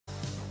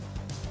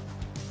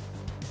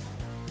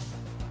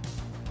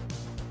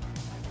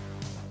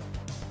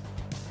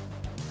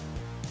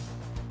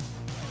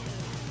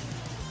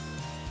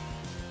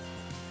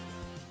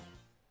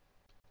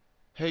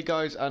Hey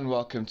guys, and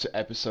welcome to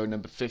episode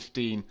number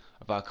 15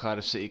 of our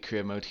Cardiff City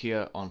career mode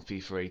here on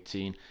FIFA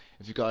 18.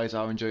 If you guys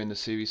are enjoying the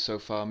series so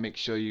far, make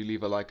sure you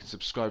leave a like and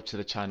subscribe to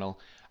the channel,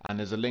 and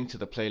there's a link to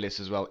the playlist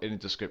as well in the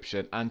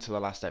description and to the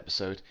last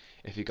episode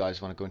if you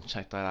guys want to go and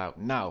check that out.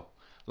 Now,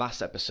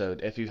 last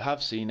episode, if you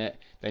have seen it,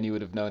 then you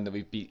would have known that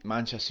we beat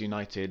Manchester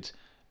United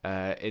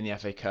in the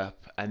FA Cup,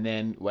 and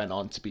then went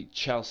on to beat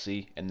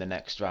Chelsea in the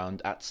next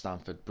round at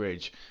Stamford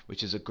Bridge,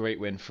 which is a great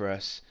win for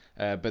us.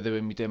 But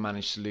then we did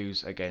manage to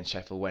lose against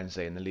Sheffield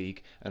Wednesday in the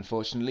league,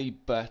 unfortunately.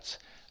 But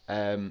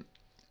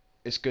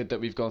it's good that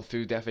we've gone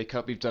through the FA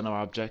Cup. We've done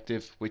our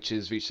objective, which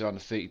is reached around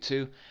the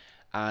 32,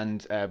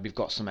 and we've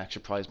got some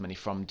extra prize money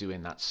from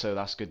doing that. So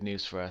that's good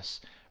news for us.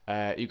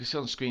 You can see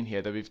on the screen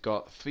here that we've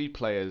got 3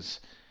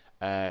 players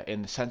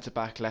in the centre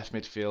back, left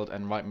midfield,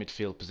 and right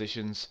midfield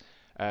positions.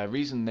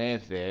 Reason they're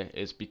there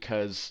is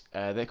because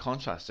their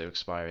contracts are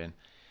expiring,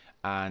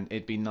 and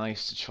it'd be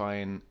nice to try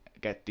and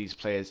get these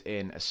players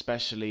in,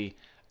 especially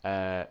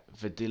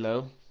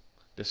Vidillo,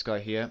 this guy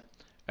here,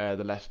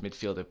 the left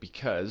midfielder,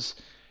 because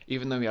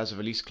even though he has a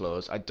release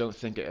clause, I don't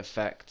think it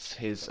affects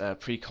his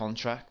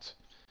pre-contract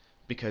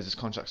because his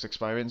contract's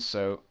expiring.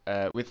 So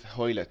with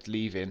Hoylett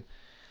leaving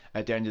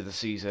at the end of the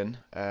season,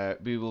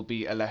 we will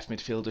be a left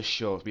midfielder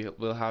short.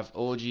 We'll have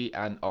Orgy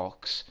and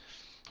Ox,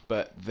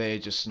 but they're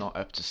just not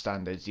up to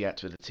standards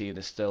yet with the team.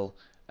 They're still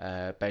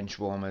bench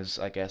warmers,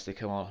 I guess. They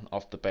come on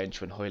off the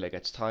bench when Hoylett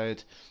gets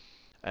tired.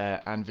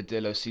 And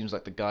Vidillo seems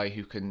like the guy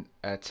who can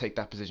take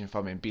that position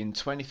from him, being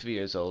 23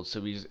 years old,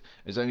 so he's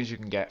as young as you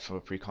can get from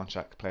a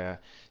pre-contract player.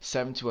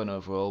 71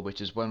 overall,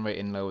 which is 1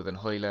 rating lower than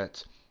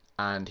Hoylett,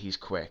 and he's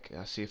quick.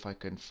 I'll see if I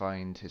can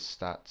find his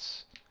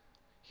stats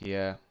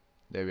here.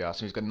 There we are.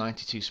 So he's got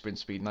 92 sprint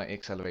speed, 90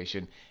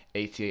 acceleration,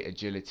 88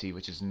 agility,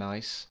 which is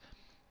nice.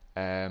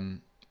 And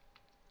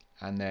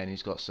then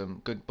he's got some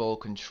good ball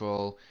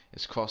control.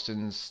 His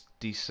crossing's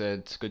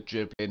decent, good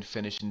dribbling,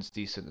 finishing's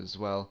decent as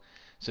well.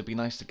 So it'd be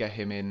nice to get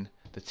him in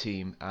the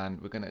team,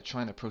 and we're going to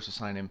try and approach to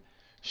sign him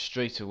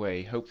straight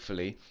away.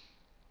 Hopefully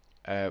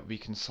we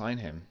can sign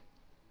him.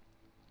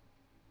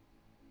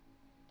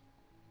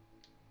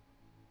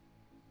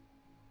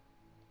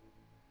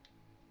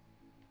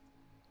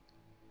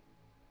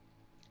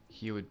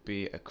 He would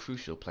be a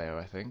crucial player,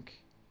 I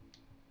think.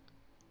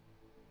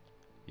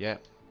 Yeah,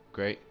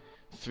 great.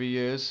 3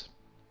 years,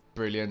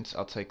 brilliant,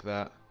 I'll take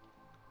that.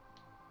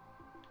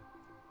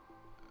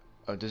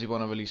 Oh, does he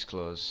want a release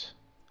clause?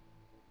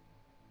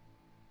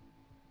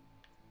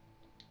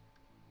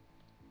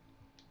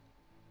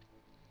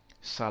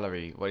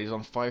 Salary, well, he's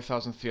on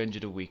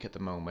 5,300 a week at the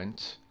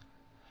moment.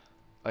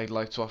 I'd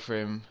like to offer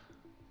him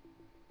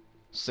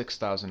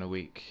 6,000 a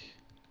week.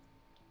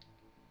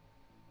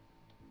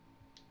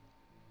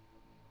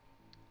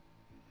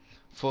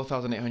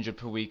 £4,800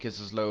 per week is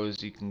as low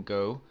as you can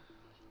go.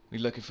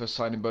 We're looking for a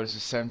signing bonus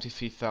of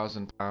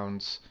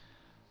 £73,000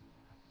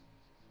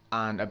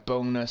 and a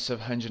bonus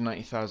of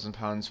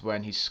 £190,000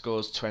 when he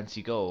scores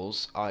 20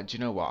 goals. Do you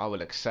know what? I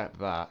will accept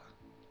that.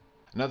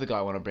 Another guy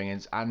I want to bring in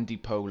is Andy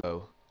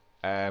Polo.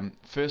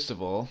 First of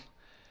all,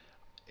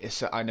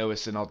 I know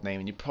it's an odd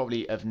name and you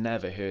probably have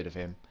never heard of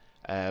him,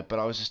 but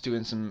I was just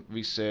doing some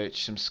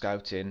research, some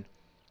scouting,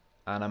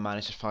 and I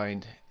managed to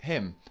find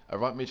him, a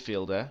right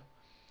midfielder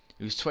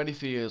who's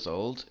 23 years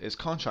old. His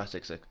contract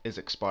is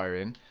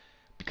expiring.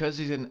 Because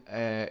he's in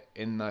I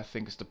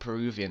think it's the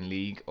Peruvian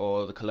league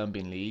or the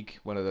Colombian league,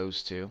 one of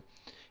those two,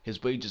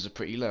 his wages are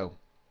pretty low,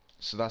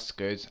 so that's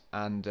good.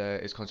 And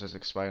his contract's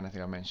expiring, I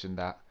think I mentioned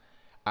that.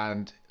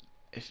 And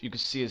if you can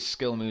see his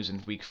skill moves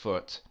in weak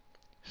foot,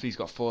 so he's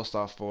got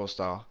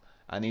 4-star,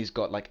 and he's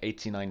got like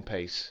 89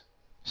 pace.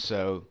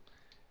 So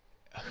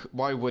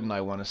why wouldn't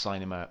I want to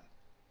sign him up?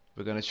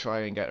 We're going to try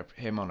and get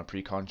him on a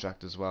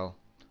pre-contract as well,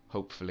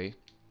 hopefully.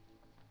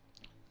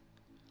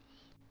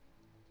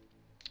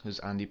 There's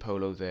Andy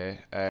Polo there.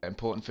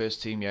 Important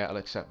first team, yeah, I'll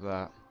accept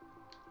that.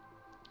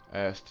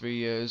 3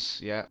 years,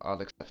 yeah, I'll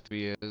accept 3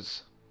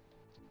 years.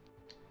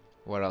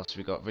 What else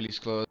we got? Release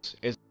clause.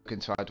 Is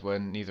looking to add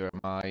one, neither am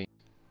I.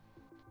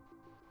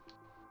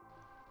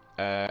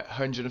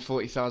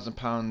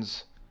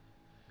 £140,000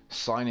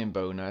 signing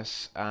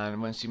bonus,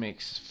 and once he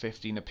makes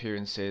 15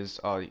 appearances,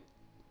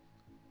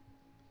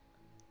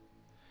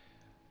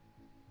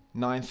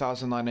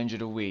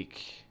 9,900 a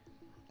week.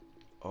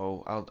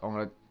 Oh, I'm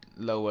gonna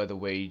lower the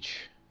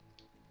wage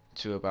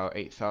to about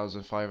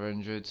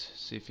 8,500.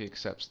 See if he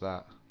accepts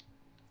that.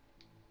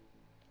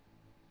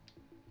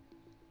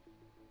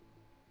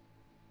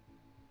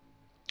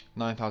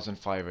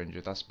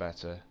 $9,500. That's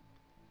better.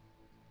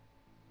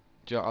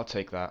 I'll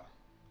take that.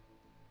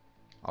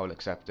 I will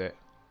accept it.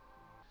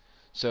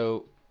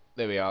 So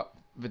there we are.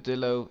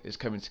 Vidillo is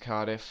coming to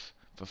Cardiff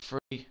for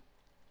free.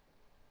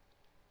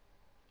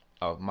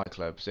 Oh, my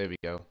clubs. There we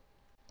go.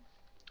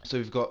 So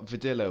we've got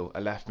Vidillo,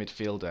 a left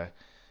midfielder,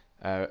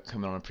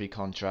 coming on a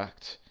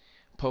pre-contract.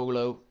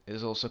 Polo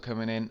is also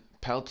coming in.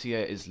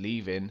 Peltier is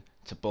leaving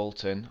to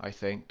Bolton, I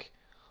think.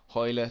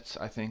 Hoylett,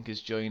 I think,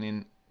 is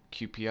joining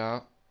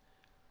QPR.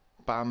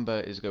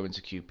 Bamba is going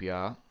to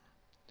QPR.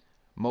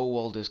 Mo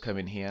Walder's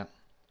coming here.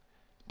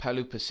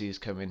 Pelupasi is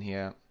coming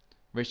here.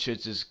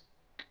 Richards is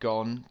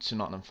gone to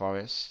Nottingham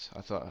Forest.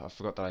 I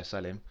forgot that I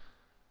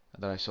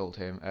sold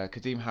him.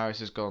 Kadeem Harris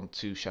has gone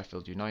to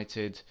Sheffield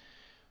United.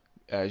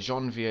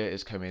 Janvier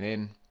is coming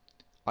in.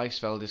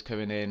 Icefeld is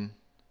coming in.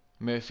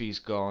 Murphy's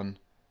gone.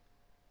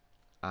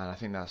 And I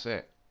think that's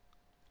it.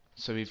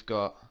 So we've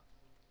got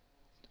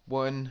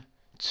 1,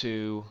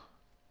 2,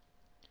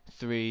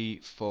 3,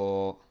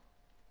 4,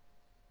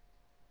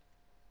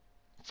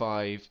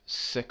 5,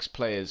 6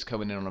 players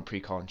coming in on a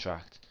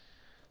pre-contract.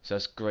 So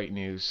that's great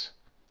news.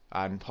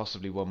 And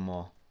possibly one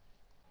more.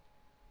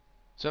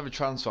 So I have a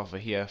transfer offer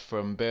here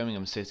from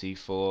Birmingham City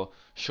for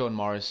Sean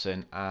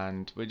Morrison,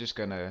 and we're just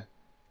gonna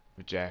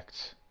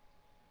reject.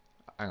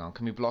 Hang on,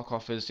 can we block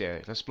offers? Yeah,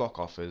 let's block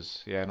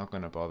offers. Yeah, not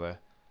gonna bother.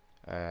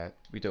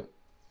 We don't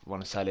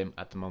want to sell him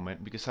at the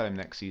moment. We can sell him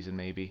next season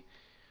maybe.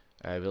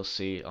 We'll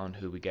see on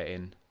who we get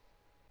in.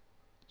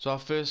 So our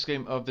first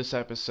game of this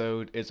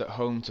episode is at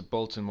home to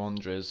Bolton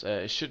Wanderers.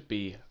 It should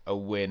be a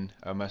win,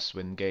 a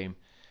must-win game,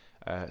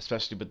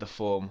 especially with the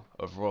form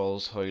of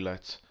Rawls,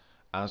 Hoylett.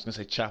 I was going to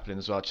say Chaplin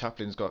as well.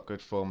 Chaplin's got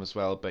good form as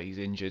well, but he's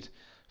injured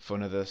for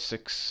another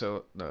 6,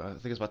 so no, I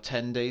think it's about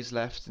 10 days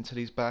left until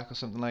he's back or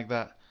something like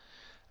that.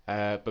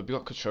 But we've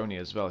got CUTRONE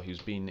as well,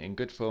 who's been in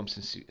good form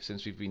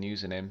since we've been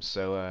using him.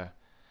 So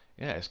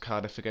yeah, it's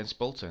Cardiff against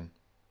Bolton.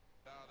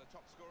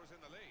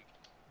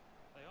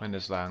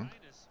 Mendes Lang.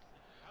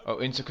 Oh,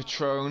 into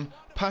CUTRONE.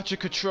 Patrick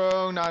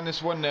CUTRONE, and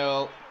it's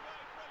 1-0.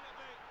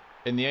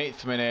 In the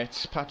 8th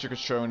minute, Patrick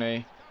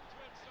CUTRONE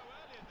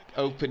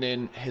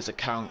opening his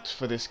account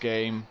for this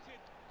game.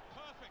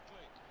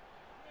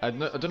 I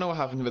don't know what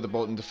happened with the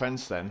Bolton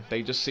defence then.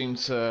 They just seemed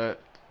to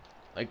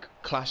like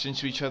clash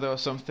into each other or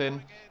something.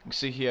 You can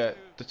see here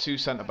the two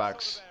centre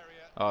backs.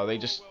 Oh, they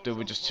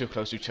were just too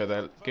close to each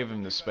other. Give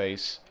him the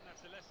space.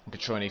 And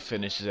CUTRONE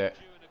finishes it,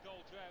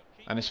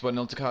 and it's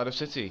 1-0 to Cardiff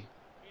City.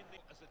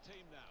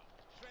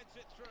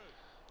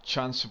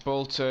 Chance for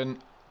Bolton.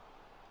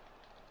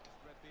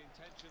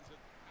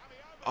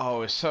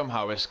 Oh,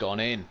 somehow it's gone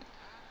in.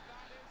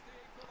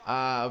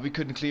 We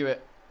couldn't clear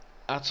it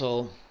at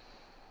all.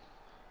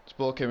 This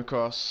ball came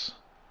across,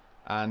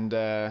 and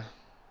I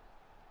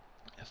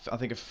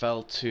think it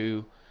fell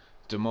to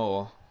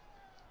Demore,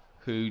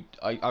 who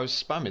I was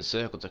spamming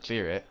circle to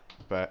clear it,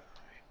 but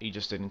he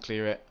just didn't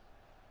clear it,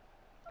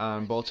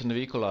 and Bolton have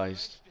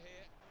equalised.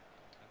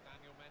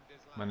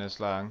 Mendes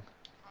Lang.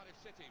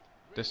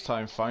 This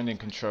time finding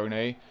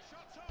CUTRONE.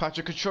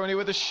 Patrick CUTRONE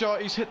with a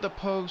shot. He's hit the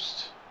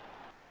post.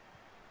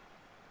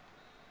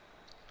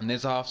 And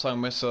there's a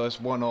half-time whistle. It's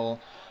 1-1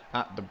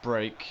 at the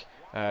break.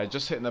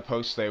 Just hitting the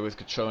post there with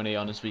CUTRONE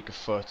on his weaker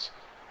foot,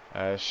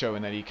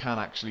 showing that he can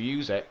actually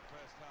use it.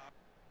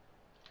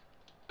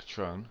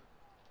 CUTRONE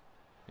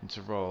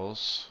into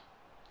Rawls.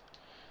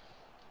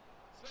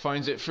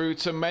 Finds it through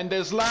to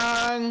Mendes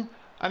Lang,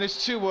 and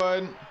it's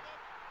 2-1.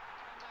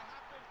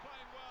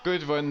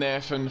 Good run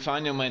there from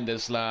Nathaniel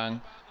Mendes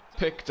Lang,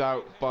 picked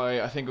out by,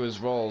 I think it was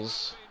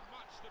Rawls,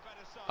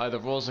 either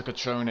Rawls or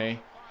CUTRONE,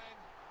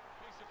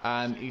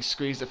 and he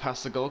squeezed it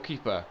past the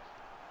goalkeeper.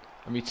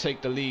 And we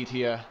take the lead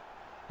here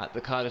at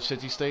the Cardiff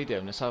City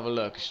Stadium. Let's have a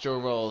look. It's Joe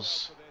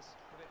Rawls.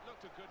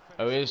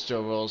 Oh, here's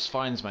Joe Rawls,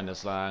 finds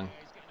Mendes Lang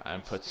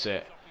and puts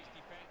it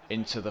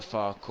into the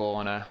far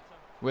corner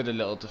with a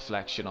little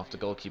deflection off the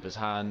goalkeeper's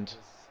hand.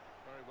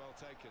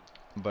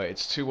 But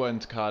it's 2-1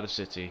 to Cardiff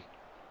City.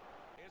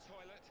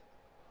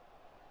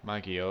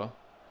 Maggiore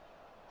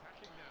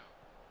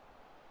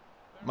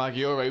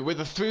with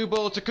a through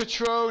ball to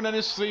CUTRONE, and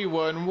it's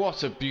 3-1.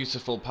 What a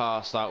beautiful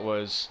pass that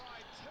was.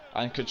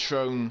 And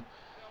CUTRONE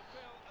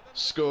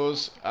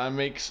scores and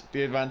makes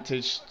the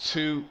advantage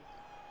 2.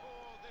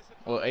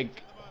 Well,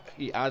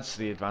 he adds to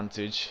the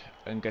advantage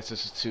and gets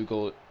us a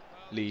 2-goal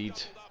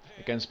lead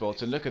against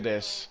Bolton. Look at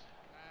this.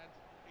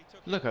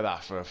 Look at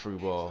that for a through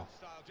ball.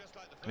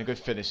 And a good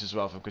finish as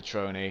well from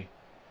CUTRONE.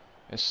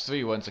 It's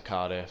 3-1 to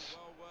Cardiff.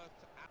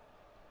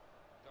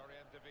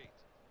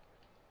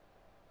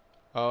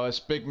 Oh, it's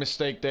a big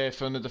mistake there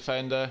from the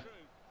defender.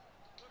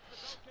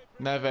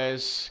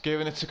 Neves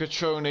giving it to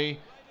CUTRONE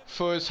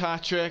for his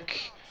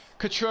hat-trick.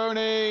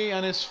 CUTRONE,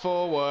 and it's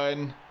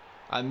 4-1.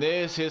 And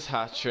there's his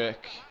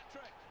hat-trick.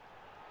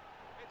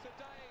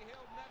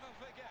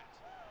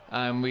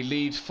 And we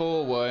lead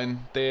 4-1.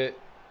 They're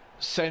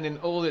sending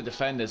all the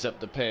defenders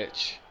up the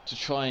pitch to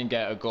try and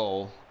get a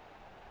goal.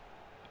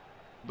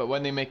 But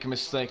when they make a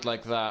mistake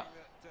like that,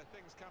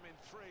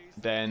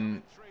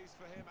 then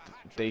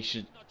they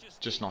should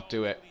just not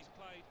do it,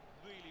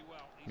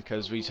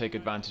 because we take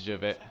advantage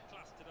of it.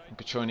 And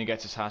CUTRONE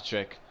gets his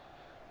hat-trick.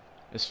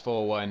 It's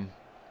 4-1.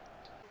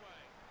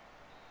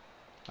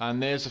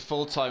 And there's a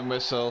full-time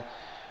whistle.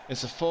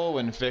 It's a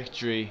 4-1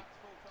 victory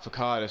for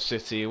Cardiff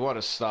City. What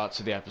a start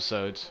to the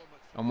episode.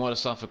 And what a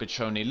start for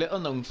CUTRONE. Little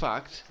known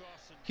fact,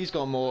 he's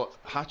got more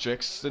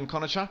hat-tricks than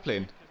Connor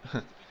Chaplin.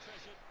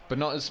 But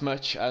not as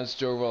much as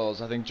Joe Rawls.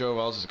 I think Joe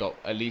Rawls has got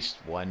at least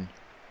 1.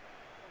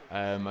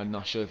 I'm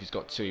not sure if he's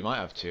got 2. He might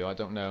have 2. I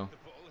don't know.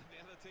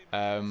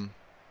 But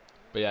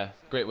yeah,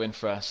 great win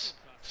for us.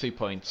 3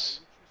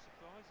 points.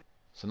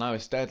 So now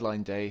it's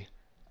deadline day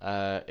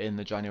in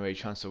the January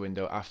transfer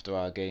window after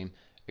our game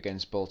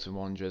against Bolton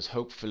Wanderers.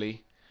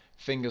 Hopefully,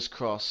 fingers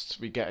crossed,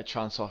 we get a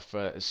transfer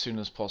offer as soon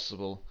as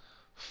possible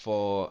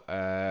for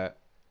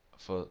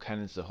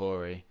Kenneth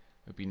Zahori.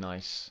 It would be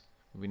nice.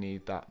 We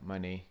need that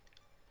money.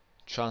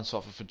 Transfer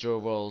offer for Joe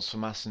Rolls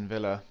from Aston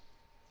Villa.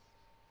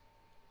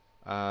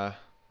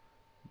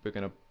 We're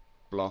gonna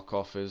block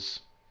offers.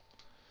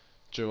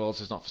 Joe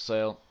Rolls is not for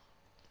sale.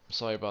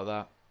 Sorry about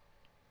that.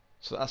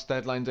 So that's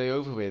deadline day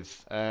over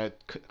with.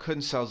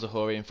 Couldn't sell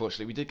Zahori,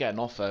 unfortunately. We did get an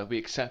offer. We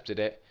accepted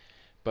it,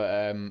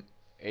 but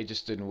it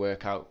just didn't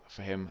work out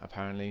for him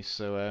apparently.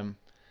 So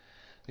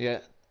yeah,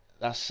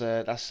 that's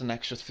an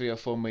extra 3 or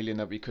 4 million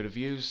that we could have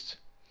used,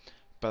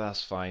 but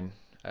that's fine.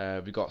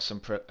 We got some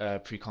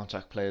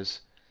pre-contract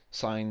players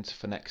signed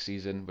for next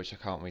season, which I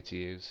can't wait to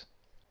use.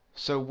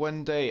 So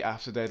one day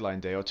after deadline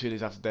day, or 2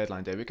 days after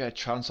deadline day, we get a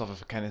transfer offer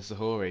for Kenneth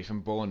Zahori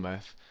from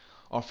Bournemouth,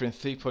 offering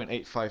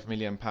 £3.85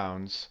 million.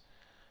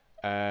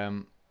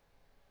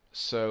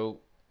 So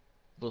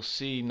we'll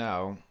see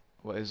now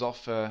what his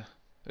offer.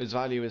 His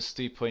value is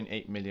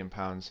 £3.8 million.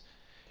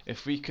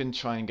 If we can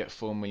try and get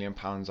 £4 million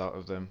out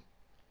of them,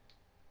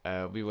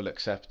 we will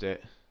accept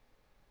it.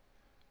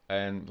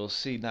 And we'll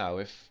see now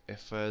if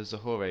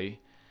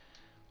Zahori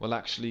will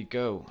actually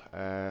go.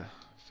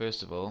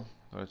 First of all,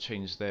 I'm going to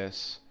change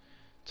this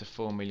to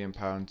 £4 million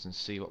and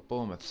see what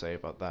Bournemouth say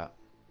about that.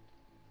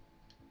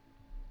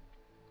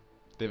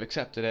 They've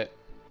accepted it.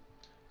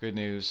 Good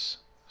news.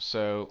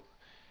 So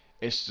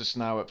it's just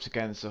now up to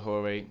Kenneth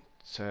Zahori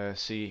to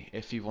see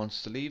if he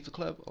wants to leave the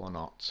club or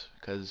not,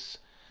 because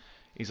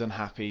he's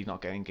unhappy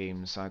not getting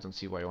games. I don't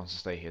see why he wants to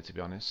stay here, to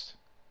be honest.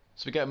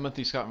 So we get a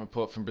monthly scouting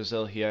report from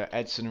Brazil here.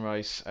 Edson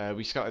Rice,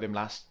 we scouted him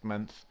last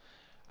month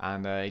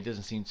and he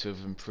doesn't seem to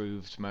have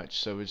improved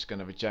much, so we're just going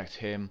to reject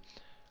him.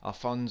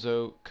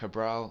 Alfonso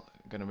Cabral,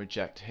 going to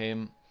reject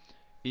him.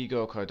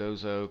 Igor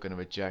Cardozo, going to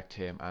reject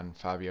him, and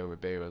Fabio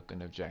Ribeiro, going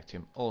to reject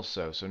him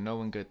also. So no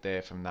one good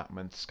there from that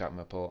month's scouting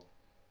report.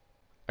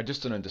 I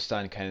just don't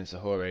understand Kenneth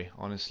Zahori,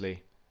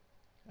 honestly.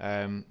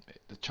 The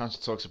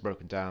transfer talks are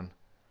broken down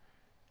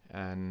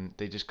and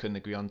they just couldn't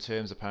agree on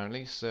terms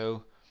apparently,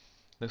 so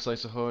looks like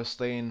Zahori's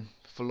staying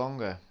for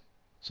longer.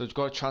 So we've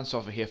got a transfer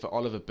offer here for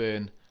Oliver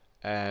Byrne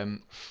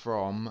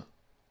from,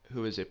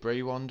 who is it,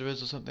 Bray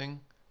Wanderers or something?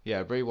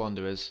 Yeah, Bray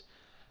Wanderers.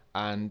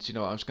 And you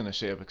know what, I'm just going to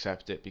straight up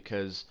accept it,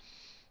 because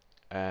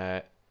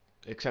we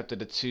accepted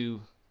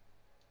two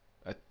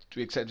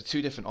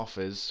different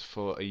offers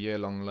for a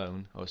year-long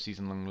loan or a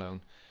season-long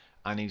loan,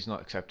 and he's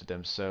not accepted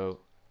them, so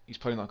he's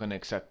probably not going to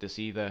accept this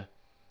either.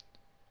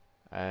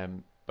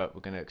 But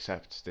we're going to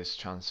accept this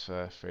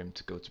transfer for him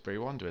to go to Bray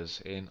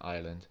Wanderers in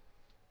Ireland.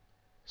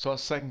 So our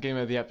second game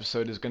of the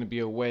episode is going to be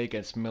away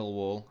against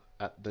Millwall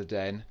at the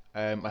Den.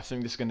 I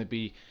think this is going to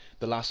be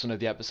the last one of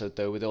the episode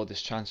though, with all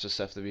this transfer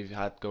stuff that we've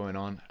had going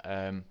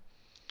on.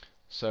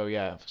 So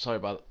yeah, sorry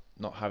about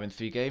not having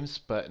 3 games,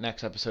 but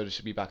next episode it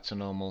should be back to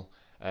normal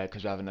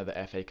because we have another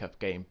FA Cup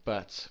game.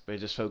 But we're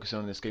just focusing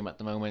on this game at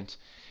the moment.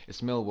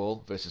 It's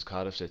Millwall versus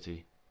Cardiff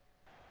City.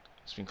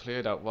 It's been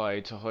cleared out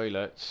wide to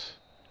Hoylett,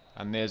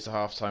 and there's the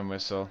half-time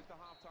whistle.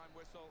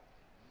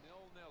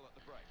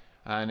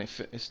 And if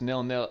it's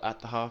 0-0 at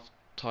the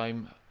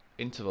half-time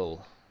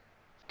interval.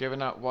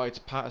 Given out wide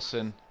to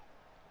Patterson.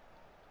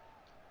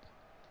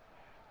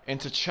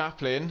 Into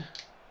Chaplin.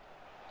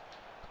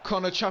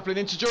 Connor Chaplin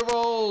into Joe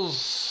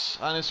Rolls,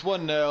 and it's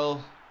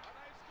 1-0.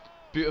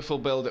 Beautiful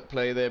build-up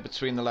play there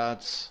between the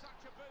lads,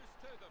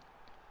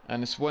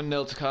 and it's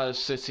 1-0 to Cardiff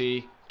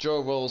City.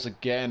 Joe Rolls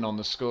again on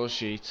the score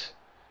sheet.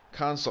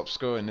 Can't stop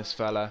scoring, this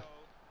fella.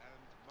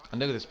 And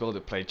look at this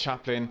build-up play.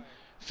 Chaplin,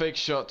 fake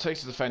shot,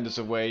 takes the defenders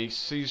away,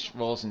 sees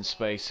Rolls in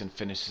space and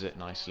finishes it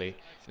nicely.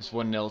 It's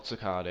 1-0 to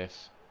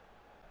Cardiff.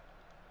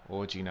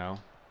 Orgy now.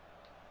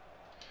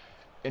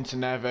 Into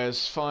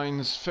Neves,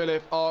 finds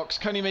Philip Ox.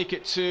 Can he make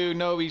it 2?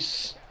 No, he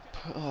just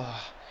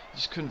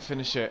couldn't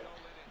finish it.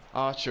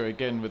 Archer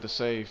again with the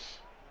save.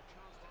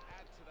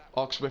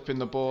 Ox whipping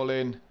the ball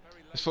in.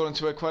 It's fallen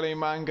to Aquele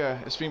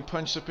Manga. It's been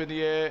punched up in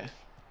the air.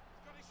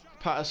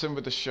 Patterson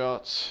with the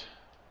shot.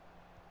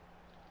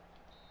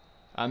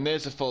 And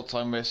there's the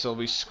full-time whistle.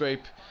 We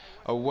scrape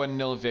a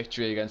 1-0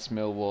 victory against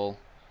Millwall.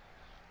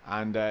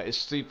 And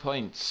it's 3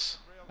 points.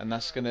 And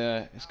it's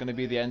gonna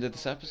be the end of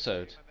this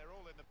episode.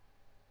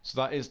 So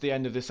that is the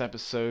end of this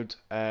episode.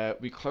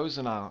 We close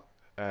on our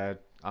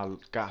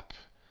gap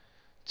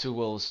to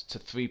Wolves to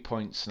 3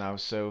 points now.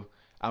 So,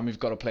 and we've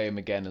got to play them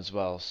again as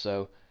well.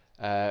 So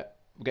we're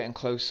getting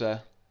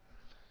closer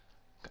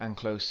and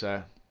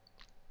closer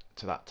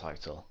to that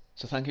title.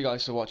 So thank you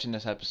guys for watching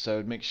this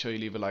episode. Make sure you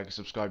leave a like and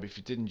subscribe if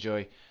you did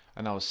enjoy,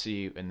 and I will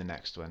see you in the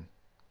next one.